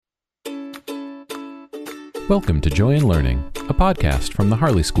Welcome to Joy in Learning, a podcast from the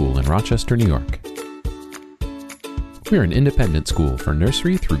Harley School in Rochester, New York. We're an independent school for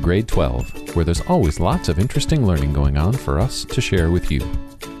nursery through grade 12, where there's always lots of interesting learning going on for us to share with you.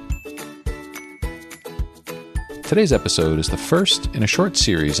 Today's episode is the first in a short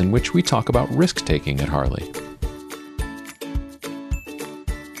series in which we talk about risk-taking at Harley.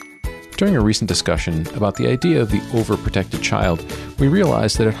 During a recent discussion about the idea of the overprotected child, we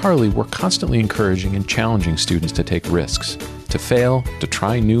realized that at Harley we're constantly encouraging and challenging students to take risks, to fail, to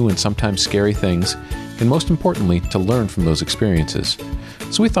try new and sometimes scary things, and most importantly, to learn from those experiences.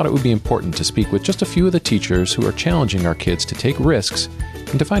 So we thought it would be important to speak with just a few of the teachers who are challenging our kids to take risks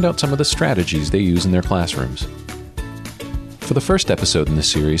and to find out some of the strategies they use in their classrooms. For the first episode in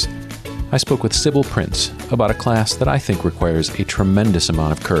this series, I spoke with Sybil Prince about a class that I think requires a tremendous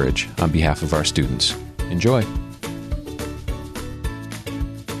amount of courage on behalf of our students. Enjoy.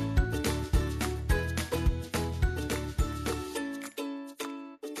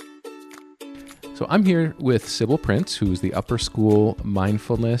 So I'm here with Sybil Prince, who's the upper school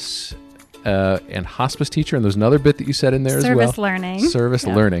mindfulness and hospice teacher, and there's another bit that you said in there as well. Service learning. Service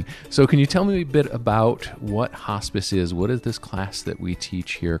learning. So can you tell me a bit about what hospice is? What is this class that we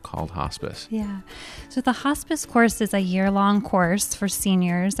teach here called hospice? Yeah. So the hospice course is a year-long course for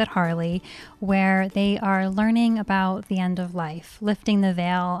seniors at Harley where they are learning about the end of life, lifting the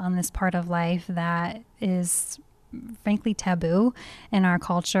veil on this part of life that is frankly taboo in our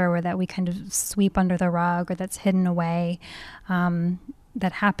culture, or that we kind of sweep under the rug, or that's hidden away.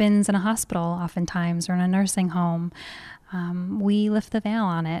 That happens in a hospital oftentimes, or in a nursing home. We lift the veil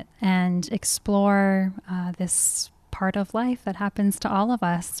on it and explore this part of life that happens to all of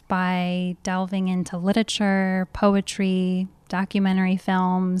us by delving into literature, poetry, documentary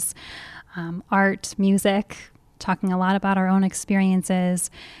films, art, music, talking a lot about our own experiences.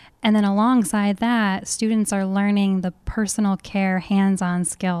 And then alongside that, students are learning the personal care, hands-on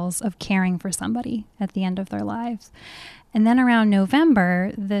skills of caring for somebody at the end of their lives. And then around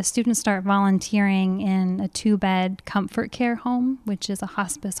November, the students start volunteering in a 2-bed comfort care home, which is a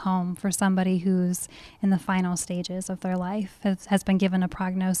hospice home for somebody who's in the final stages of their life, has been given a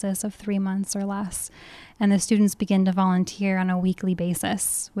prognosis of 3 months or less. And the students begin to volunteer on a weekly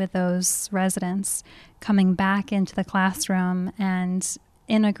basis with those residents, coming back into the classroom and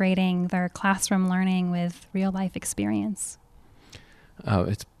integrating their classroom learning with real-life experience.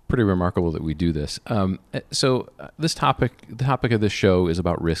 It's pretty remarkable that we do this. So the topic of this show is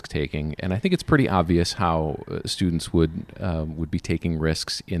about risk-taking, and I think it's pretty obvious how students would be taking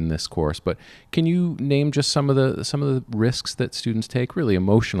risks in this course. But can you name just some of the risks that students take, really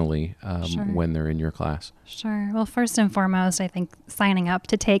emotionally, Sure. when they're in your class? Sure. Well, first and foremost, I think signing up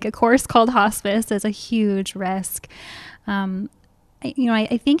to take a course called hospice is a huge risk.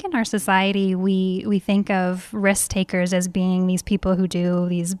 I think in our society, we think of risk takers as being these people who do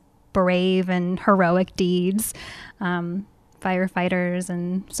these brave and heroic deeds, firefighters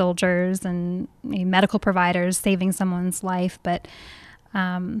and soldiers and medical providers saving someone's life. But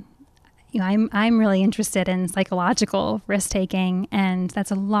I'm really interested in psychological risk taking, and that's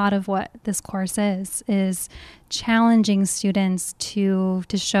a lot of what this course is challenging students to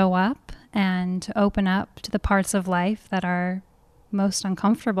show up and to open up to the parts of life that are most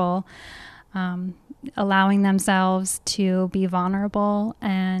uncomfortable, allowing themselves to be vulnerable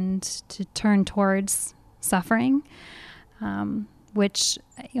and to turn towards suffering, which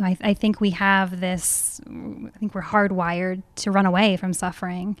I think we have this, I think we're hardwired to run away from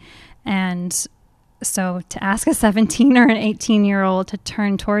suffering. And so to ask a 17 or an 18-year-old to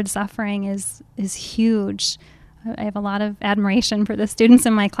turn towards suffering is huge. I have a lot of admiration for the students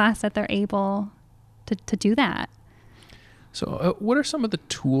in my class that they're able to do that. So what are some of the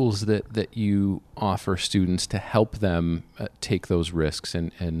tools that you offer students to help them take those risks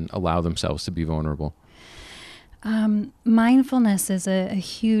and allow themselves to be vulnerable? Mindfulness is a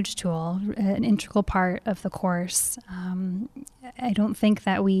huge tool, an integral part of the course. I don't think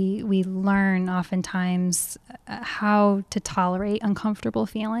that we learn oftentimes how to tolerate uncomfortable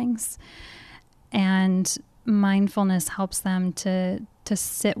feelings. And mindfulness helps them to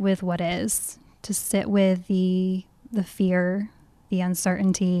sit with what is, to sit with the fear, the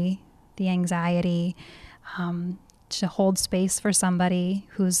uncertainty, the anxiety, to hold space for somebody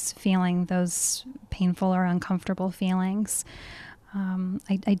who's feeling those painful or uncomfortable feelings.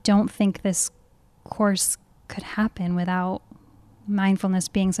 I don't think this course could happen without mindfulness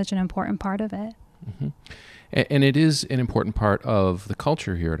being such an important part of it. Mm-hmm. And it is an important part of the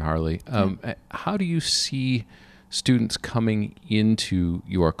culture here at Harley. How do you see students coming into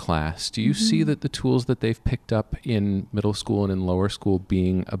your class? Do you see that the tools that they've picked up in middle school and in lower school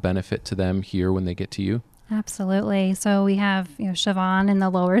being a benefit to them here when they get to you? Absolutely. So we have, Siobhan in the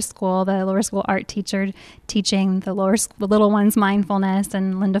lower school art teacher teaching the little ones mindfulness,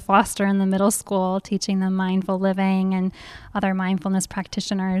 and Linda Foster in the middle school teaching them mindful living, and other mindfulness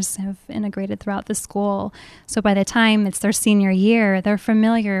practitioners have integrated throughout the school. So by the time it's their senior year, they're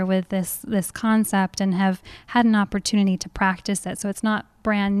familiar with this concept and have had an opportunity to practice it. So it's not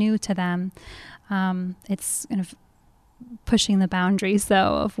brand new to them. It's kind of pushing the boundaries,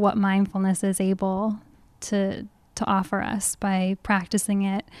 though, of what mindfulness is able to offer us by practicing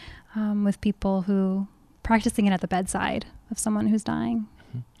it with people who practicing it at the bedside of someone who's dying.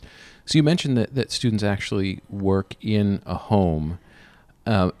 Mm-hmm. So you mentioned that students actually work in a home.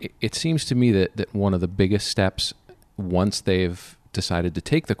 It seems to me that one of the biggest steps, once they've decided to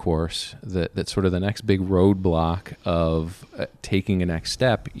take the course, that sort of the next big roadblock of taking a next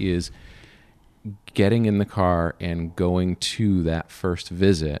step is getting in the car and going to that first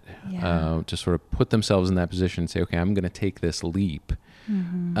visit, to sort of put themselves in that position and say, okay, I'm going to take this leap.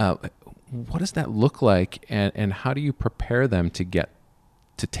 Mm-hmm. What does that look like, and how do you prepare them to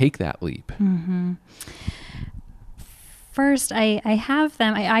take that leap? Mm-hmm. First, I have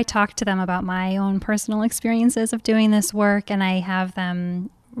them, I talk to them about my own personal experiences of doing this work, and I have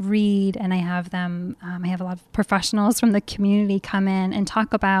them read, and I have them, I have a lot of professionals from the community come in and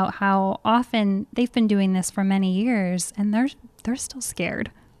talk about how often they've been doing this for many years, and they're still scared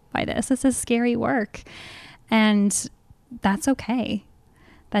by this. This is scary work, and that's okay.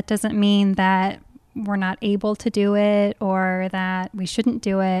 That doesn't mean that we're not able to do it or that we shouldn't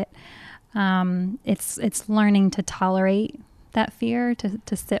do it. It's learning to tolerate that fear,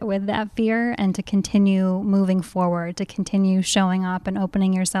 to sit with that fear, and to continue moving forward, to continue showing up and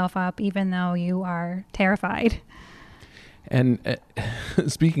opening yourself up, even though you are terrified. And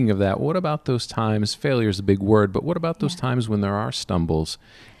speaking of that, what about those times, failure is a big word, but what about those times when there are stumbles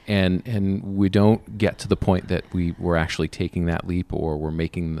and we don't get to the point that we're actually taking that leap or we're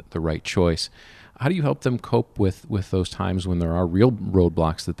making the right choice? How do you help them cope with those times when there are real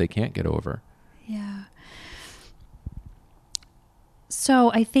roadblocks that they can't get over? Yeah.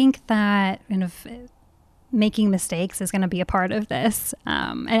 So I think that making mistakes is going to be a part of this.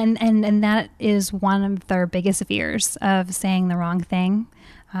 And that is one of their biggest fears, of saying the wrong thing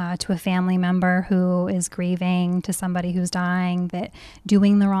to a family member who is grieving, to somebody who's dying, that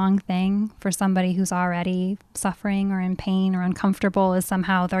doing the wrong thing for somebody who's already suffering or in pain or uncomfortable is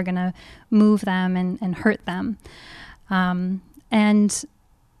somehow they're going to move them and hurt them. And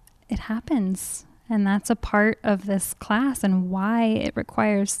it happens. And that's a part of this class, and why it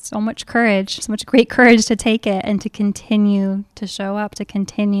requires so much courage, so much great courage to take it and to continue to show up, to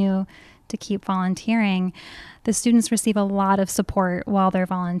continue to keep volunteering. The students receive a lot of support while they're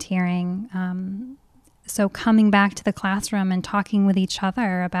volunteering. So coming back to the classroom and talking with each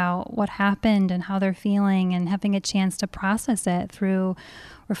other about what happened and how they're feeling, and having a chance to process it through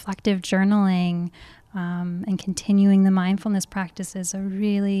reflective journaling, and continuing the mindfulness practices, are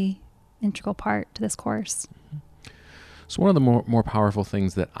really integral part to this course. So one of the more powerful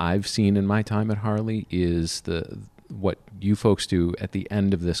things that I've seen in my time at Harley is what you folks do at the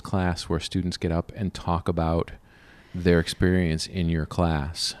end of this class, where students get up and talk about their experience in your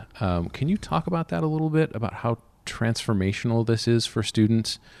class. Can you talk about that a little bit, about how transformational this is for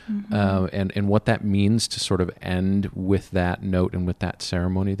students, and what that means to sort of end with that note and with that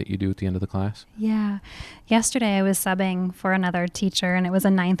ceremony that you do at the end of the class? Yeah. Yesterday I was subbing for another teacher, and it was a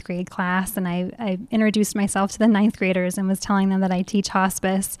 9th grade class, and I introduced myself to the 9th graders and was telling them that I teach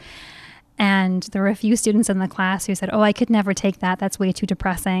hospice. And there were a few students in the class who said, "Oh, I could never take that. That's way too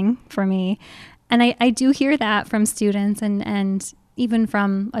depressing for me." And I do hear that from students and even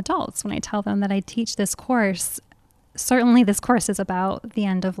from adults when I tell them that I teach this course. Certainly this course is about the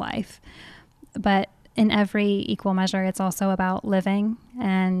end of life, but in every equal measure, it's also about living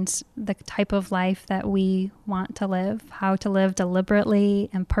and the type of life that we want to live, how to live deliberately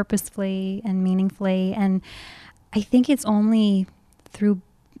and purposefully and meaningfully. And I think it's only through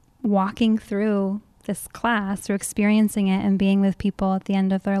walking through this class, through experiencing it and being with people at the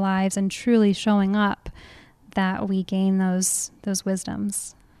end of their lives and truly showing up, that we gain those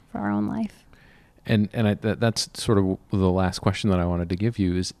wisdoms for our own life. And that's sort of the last question that I wanted to give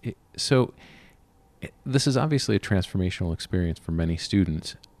you is, this is obviously a transformational experience for many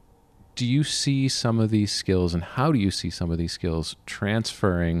students. Do you see some of these skills, and how do you see some of these skills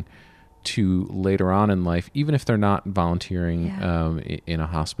transferring to later on in life, even if they're not volunteering in a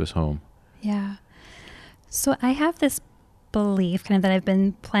hospice home? Yeah. So I have this belief kind of that I've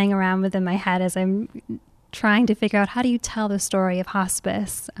been playing around with in my head as I'm trying to figure out how do you tell the story of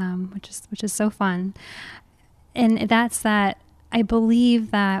hospice, which is so fun. And that's that I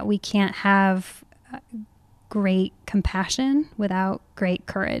believe that we can't have great compassion without great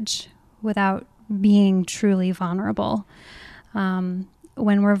courage, without being truly vulnerable. When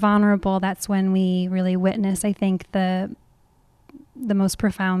we're vulnerable, that's when we really witness, I think, the most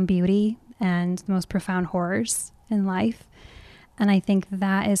profound beauty and the most profound horrors in life. And I think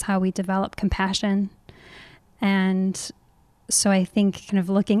that is how we develop compassion. And so I think kind of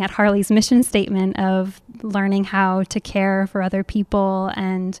looking at Harley's mission statement of learning how to care for other people,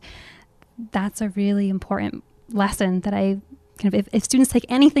 and that's a really important lesson that I kind of, if students take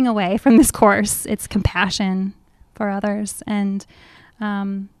anything away from this course, it's compassion for others. And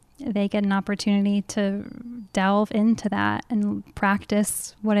they get an opportunity to delve into that and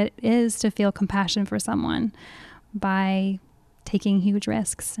practice what it is to feel compassion for someone by taking huge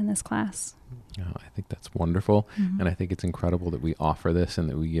risks in this class. Oh, I think that's wonderful. And I think it's incredible that we offer this and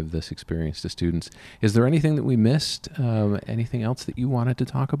that we give this experience to students. Is there anything that we missed? Anything else that you wanted to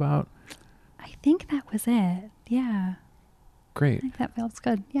talk about? I think that was it. Yeah. Great. I think that feels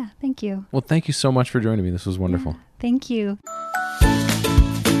good. Yeah. Thank you. Well, thank you so much for joining me. This was wonderful. Yeah, thank you.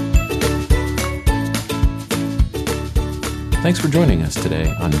 Thanks for joining us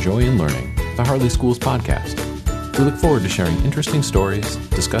today on Joy in Learning, the Harley Schools podcast. We look forward to sharing interesting stories,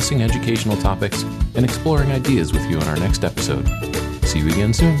 discussing educational topics, and exploring ideas with you in our next episode. See you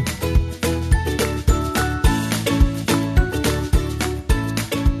again soon.